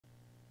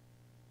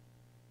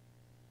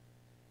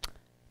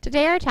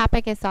Today our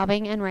topic is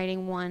solving and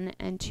writing one-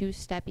 and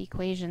two-step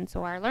equations.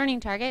 So our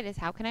learning target is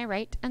how can I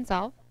write and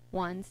solve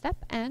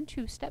one-step and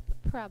two-step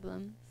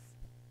problems.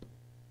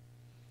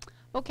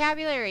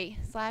 Vocabulary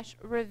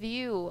 /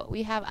 review.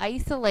 We have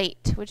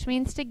isolate, which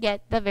means to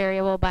get the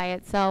variable by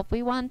itself.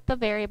 We want the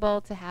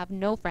variable to have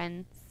no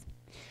friends.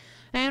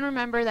 And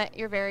remember that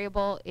your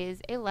variable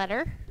is a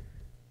letter,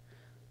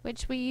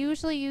 which we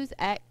usually use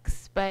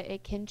X, but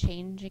it can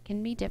change. It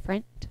can be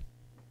different.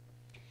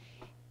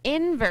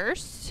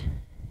 Inverse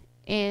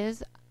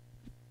is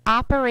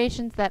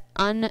operations that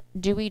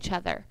undo each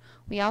other.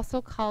 We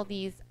also call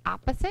these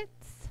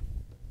opposites.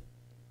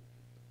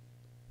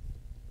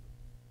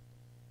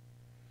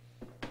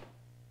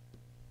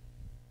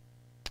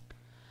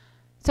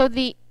 So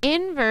the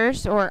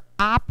inverse or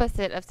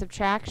opposite of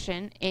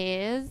subtraction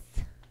is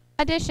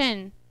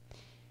addition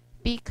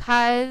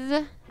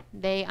because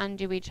they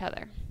undo each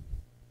other.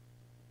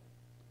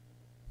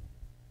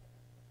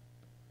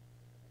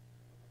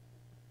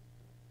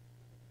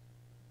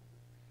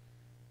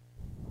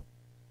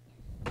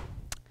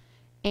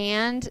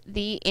 And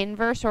the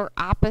inverse or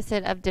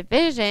opposite of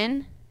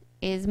division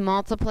is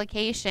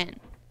multiplication.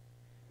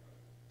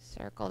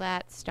 Circle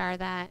that, star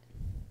that.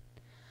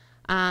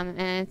 And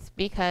it's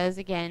because,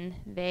 again,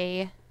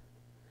 they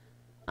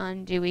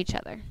undo each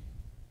other.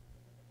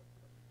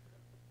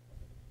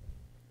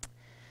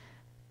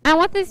 Now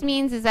what this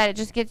means is that it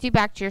just gets you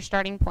back to your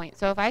starting point.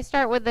 So if I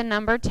start with the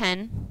number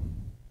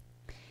 10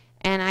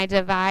 and I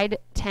divide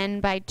 10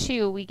 by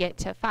 2, we get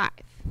to 5.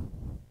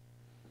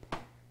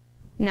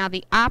 Now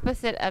the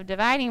opposite of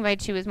dividing by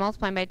 2 is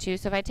multiplying by 2.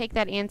 So if I take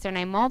that answer and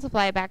I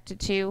multiply it back to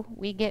 2,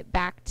 we get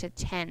back to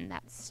 10.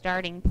 That's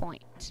starting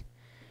point.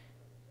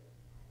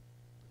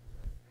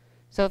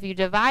 So if you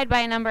divide by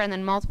a number and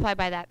then multiply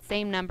by that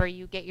same number,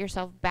 you get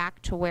yourself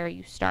back to where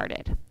you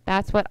started.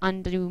 That's what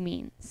undo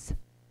means.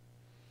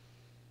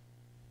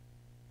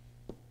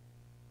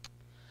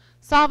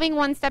 Solving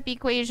one-step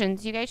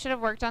equations. You guys should have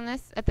worked on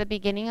this at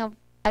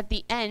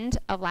the end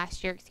of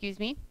last year, excuse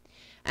me.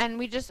 And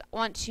we just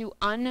want to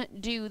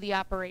undo the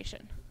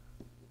operation.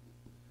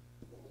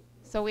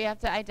 So we have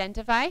to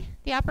identify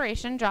the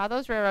operation, draw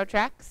those railroad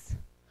tracks.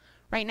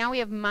 Right now we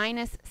have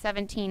minus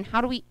 17.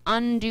 How do we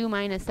undo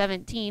minus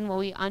 17? Well,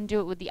 we undo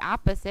it with the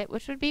opposite,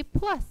 which would be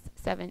plus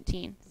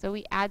 17. So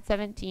we add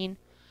 17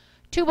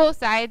 to both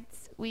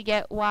sides. We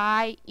get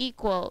y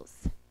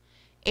equals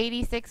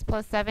 86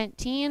 plus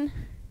 17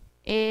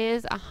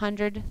 is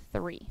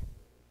 103.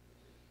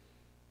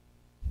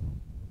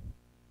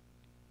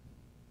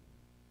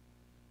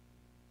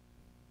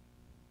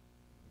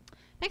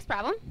 Next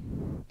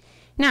problem.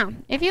 Now,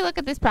 if you look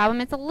at this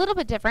problem, it's a little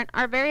bit different.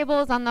 Our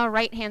variable is on the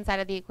right-hand side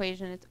of the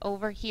equation. It's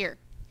over here.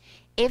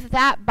 If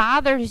that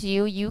bothers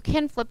you, you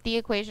can flip the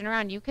equation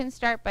around. You can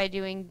start by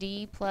doing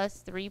d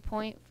plus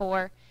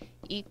 3.4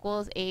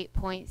 equals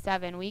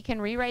 8.7. We can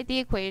rewrite the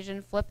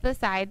equation, flip the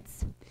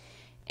sides,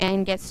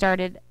 and get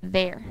started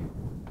there.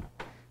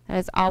 That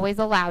is always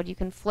allowed. You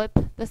can flip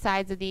the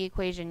sides of the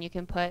equation. You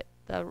can put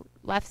the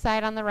left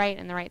side on the right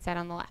and the right side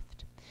on the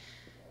left.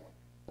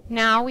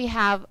 Now we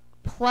have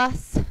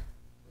plus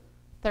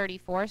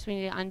 34, so we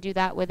need to undo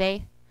that with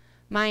a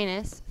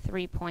minus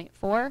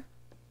 3.4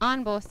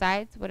 on both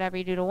sides. Whatever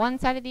you do to one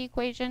side of the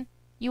equation,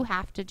 you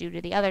have to do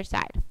to the other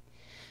side.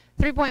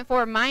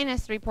 3.4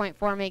 minus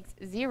 3.4 makes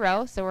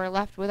 0, so we're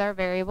left with our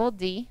variable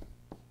d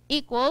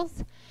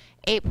equals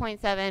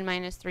 8.7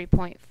 minus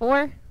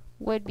 3.4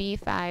 would be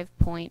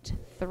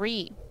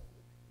 5.3.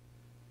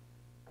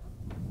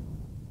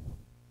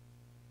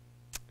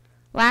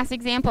 Last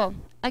example.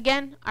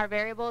 Again, our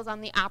variable is on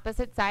the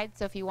opposite side,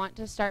 so if you want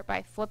to start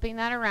by flipping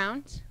that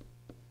around,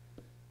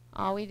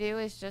 all we do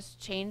is just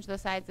change the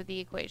sides of the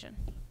equation.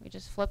 We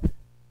just flip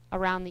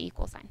around the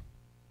equal sign.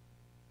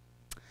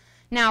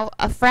 Now,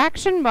 a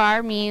fraction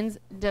bar means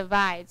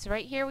divide. So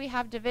right here we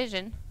have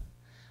division.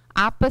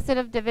 Opposite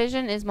of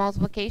division is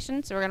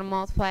multiplication, so we're going to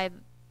multiply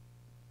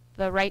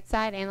the right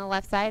side and the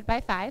left side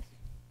by 5.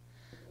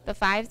 The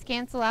 5's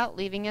cancel out,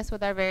 leaving us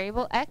with our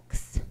variable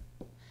x.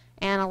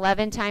 And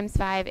 11 times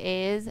 5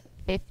 is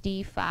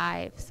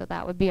 55. So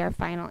that would be our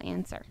final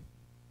answer.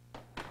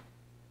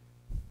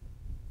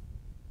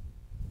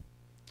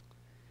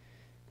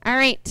 All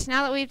right,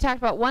 now that we've talked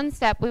about one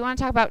step, we want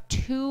to talk about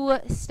two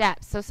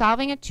steps. So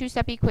solving a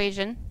two-step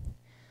equation,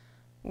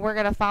 we're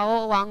going to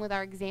follow along with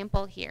our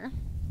example here.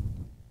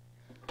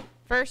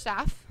 First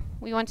off,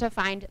 we want to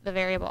find the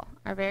variable.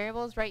 Our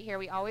variable is right here.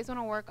 We always want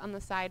to work on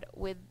the side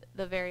with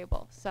the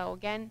variable. So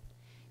again,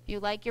 if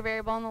you like your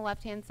variable on the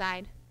left-hand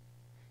side,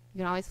 you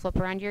can always flip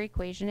around your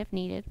equation if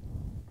needed.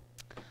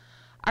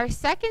 Our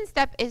second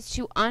step is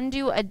to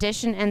undo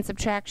addition and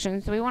subtraction.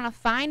 So we want to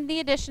find the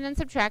addition and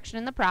subtraction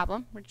in the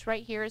problem, which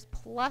right here is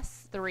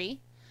plus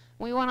 3.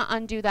 We want to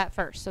undo that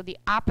first. So the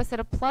opposite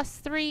of plus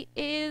 3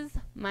 is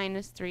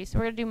minus 3. So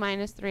we're going to do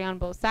minus 3 on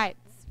both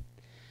sides.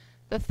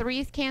 The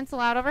 3's cancel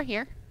out over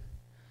here,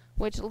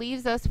 which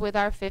leaves us with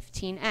our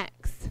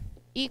 15x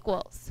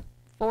equals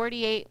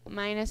 48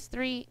 minus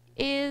 3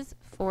 is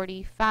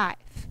 45.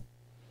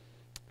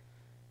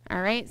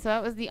 All right, so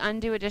that was the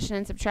undo addition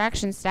and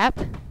subtraction step.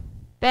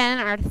 Then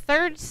our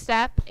third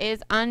step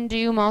is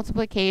undo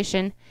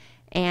multiplication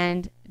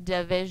and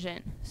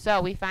division.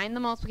 So we find the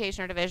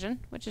multiplication or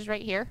division, which is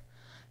right here.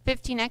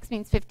 15x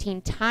means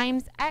 15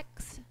 times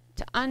x.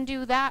 To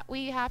undo that,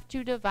 we have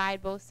to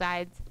divide both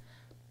sides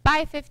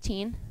by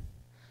 15.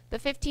 The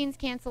 15s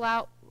cancel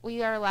out.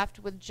 We are left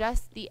with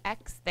just the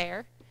x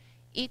there.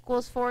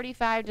 Equals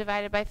 45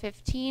 divided by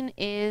 15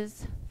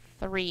 is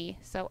 3.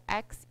 So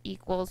x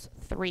equals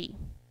 3.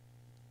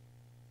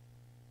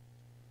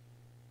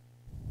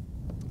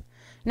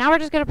 Now we're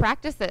just going to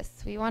practice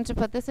this. We want to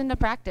put this into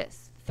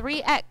practice.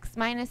 3x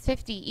minus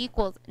 50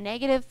 equals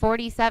negative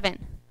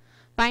 47.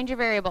 Find your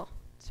variable.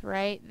 It's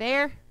right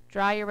there.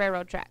 Draw your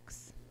railroad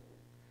tracks.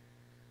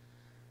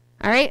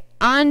 All right,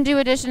 undo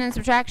addition and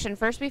subtraction.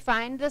 First we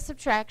find the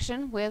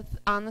subtraction with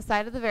on the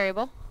side of the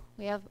variable.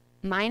 We have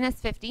minus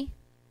 50.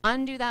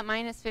 Undo that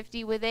minus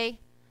 50 with a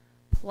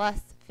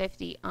plus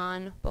 50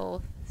 on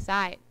both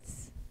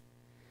sides.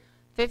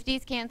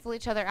 50s cancel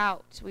each other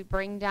out. We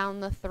bring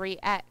down the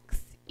 3x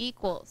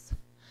equals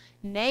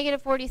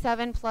negative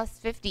 47 plus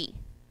 50.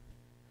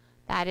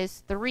 That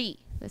is 3.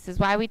 This is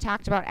why we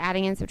talked about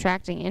adding and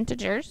subtracting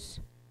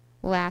integers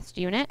last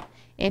unit.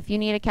 If you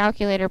need a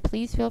calculator,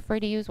 please feel free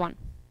to use one.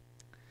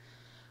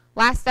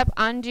 Last step,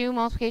 undo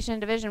multiplication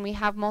and division. We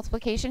have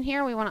multiplication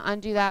here. We want to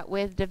undo that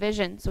with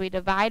division. So we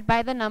divide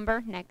by the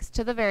number next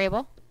to the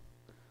variable.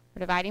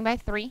 We're dividing by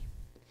 3.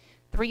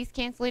 3's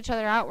cancel each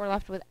other out. We're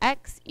left with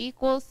x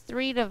equals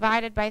 3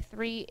 divided by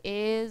 3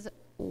 is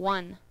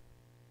 1.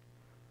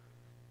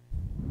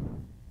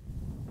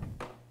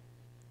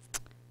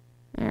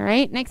 All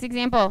right, next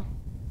example.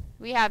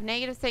 We have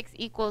negative 6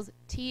 equals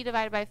t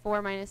divided by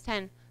 4 minus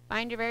 10.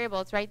 Find your variable.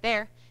 It's right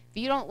there. If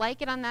you don't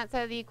like it on that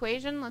side of the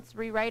equation, let's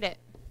rewrite it.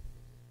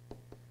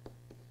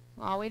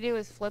 All we do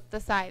is flip the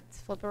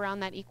sides, flip around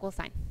that equal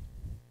sign.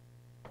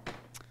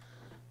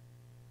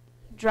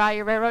 Draw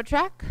your railroad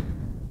track.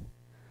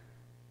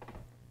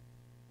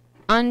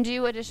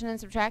 Undo addition and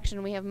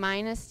subtraction. We have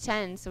minus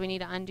 10, so we need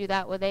to undo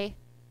that with a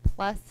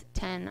plus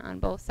 10 on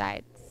both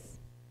sides.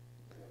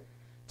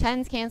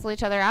 10s cancel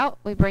each other out.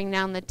 We bring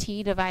down the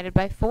t divided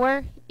by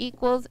 4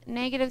 equals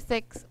negative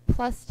 6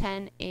 plus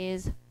 10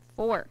 is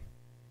 4.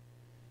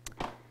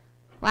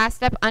 Last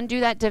step, undo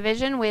that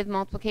division with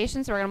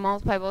multiplication. So we're going to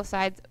multiply both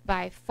sides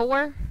by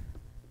 4.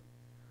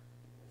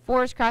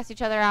 4's cross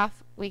each other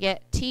off. We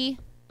get t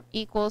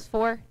equals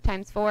 4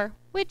 times 4,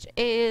 which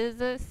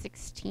is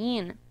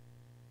 16.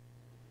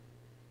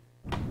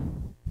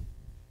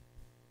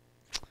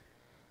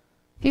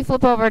 If you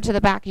flip over to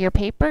the back of your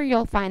paper,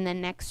 you'll find the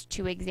next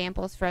two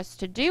examples for us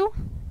to do.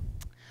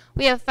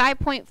 We have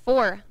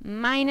 5.4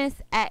 minus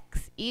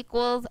x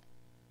equals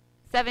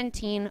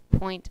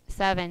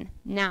 17.7.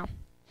 Now,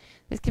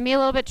 this can be a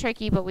little bit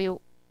tricky, but we don't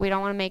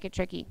want to make it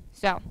tricky.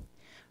 So,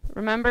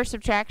 remember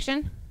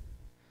subtraction?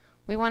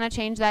 We want to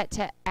change that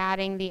to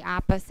adding the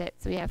opposite.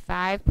 So we have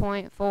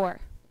 5.4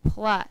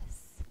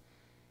 plus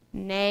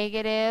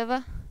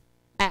negative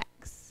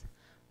x.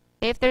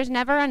 If there's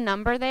never a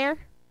number there,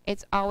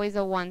 it's always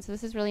a 1. So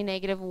this is really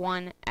negative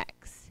 1x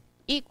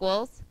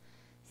equals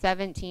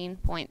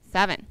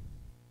 17.7.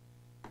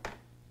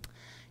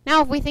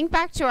 Now if we think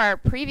back to our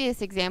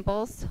previous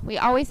examples, we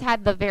always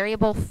had the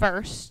variable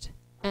first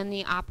and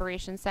the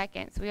operation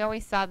second. So we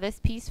always saw this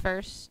piece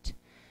first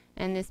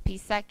and this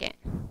piece second.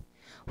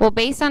 Well,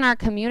 based on our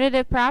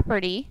commutative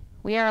property,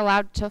 we are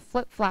allowed to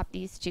flip-flop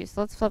these two.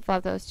 So let's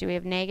flip-flop those two. We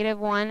have negative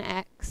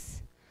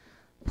 1x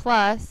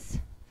plus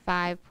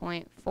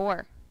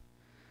 5.4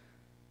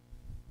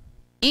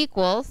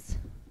 equals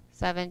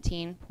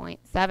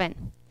 17.7.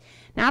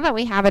 Now that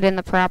we have it in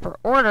the proper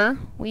order,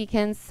 we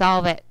can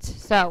solve it.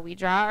 So we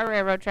draw our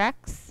railroad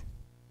tracks.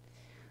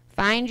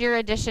 Find your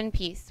addition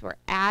piece. We're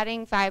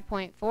adding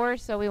 5.4,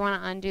 so we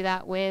want to undo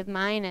that with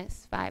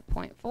minus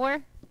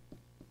 5.4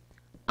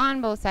 on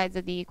both sides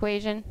of the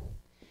equation.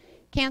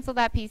 Cancel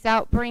that piece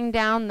out. Bring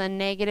down the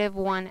negative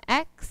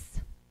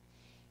 1x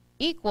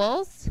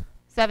equals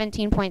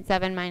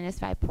 17.7 minus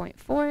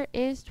 5.4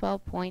 is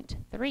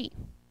 12.3.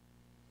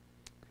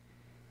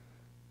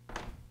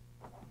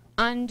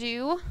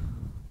 Undo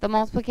the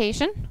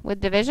multiplication with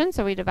division,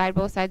 so we divide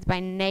both sides by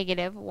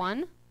negative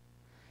 1.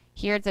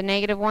 Here it's a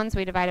negative 1, so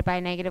we divide it by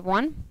a negative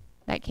 1.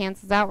 That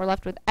cancels out. We're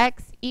left with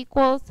x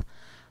equals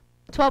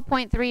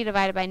 12.3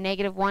 divided by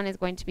negative 1 is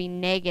going to be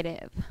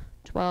negative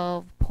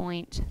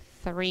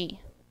 12.3.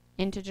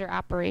 Integer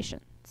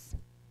operations.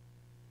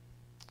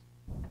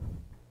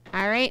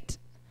 All right.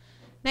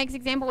 Next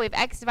example, we have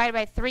x divided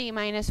by 3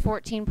 minus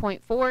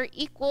 14.4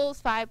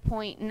 equals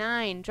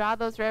 5.9. Draw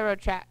those railroad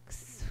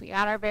tracks. We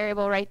got our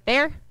variable right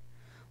there.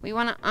 We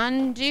want to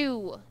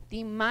undo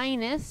the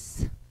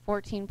minus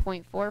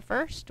 14.4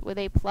 first with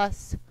a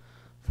plus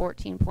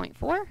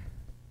 14.4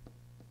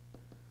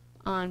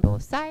 on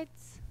both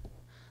sides.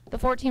 The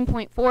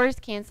 14.4's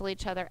cancel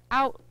each other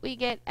out. We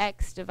get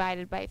x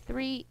divided by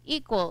 3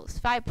 equals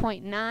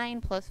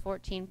 5.9 plus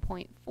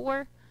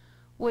 14.4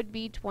 would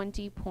be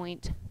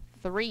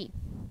 20.3.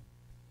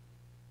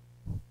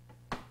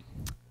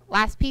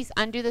 Last piece,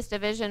 undo this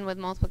division with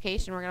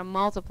multiplication. We're going to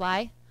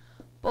multiply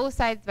both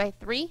sides by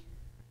 3.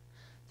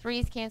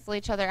 3's cancel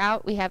each other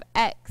out. We have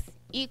x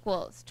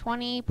equals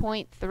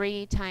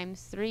 20.3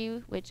 times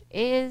 3, which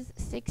is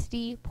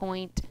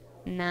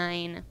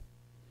 60.9.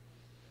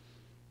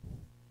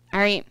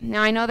 Alright,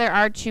 now I know there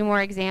are 2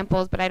 more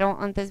examples, but I don't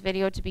want this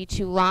video to be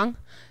too long.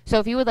 So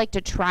if you would like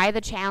to try the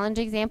challenge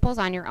examples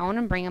on your own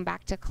and bring them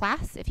back to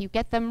class, if you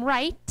get them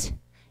right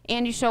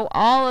and you show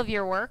all of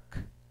your work,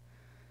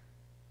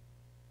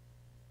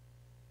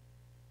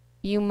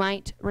 you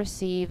might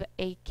receive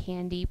a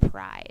candy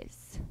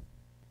prize.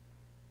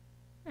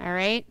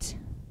 Alright?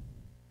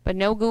 But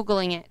no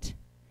Googling it.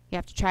 You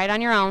have to try it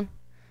on your own,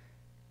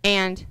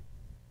 and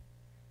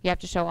you have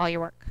to show all your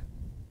work.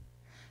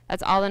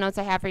 That's all the notes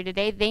I have for you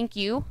today. Thank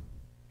you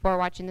for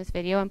watching this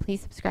video, and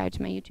please subscribe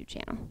to my YouTube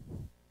channel.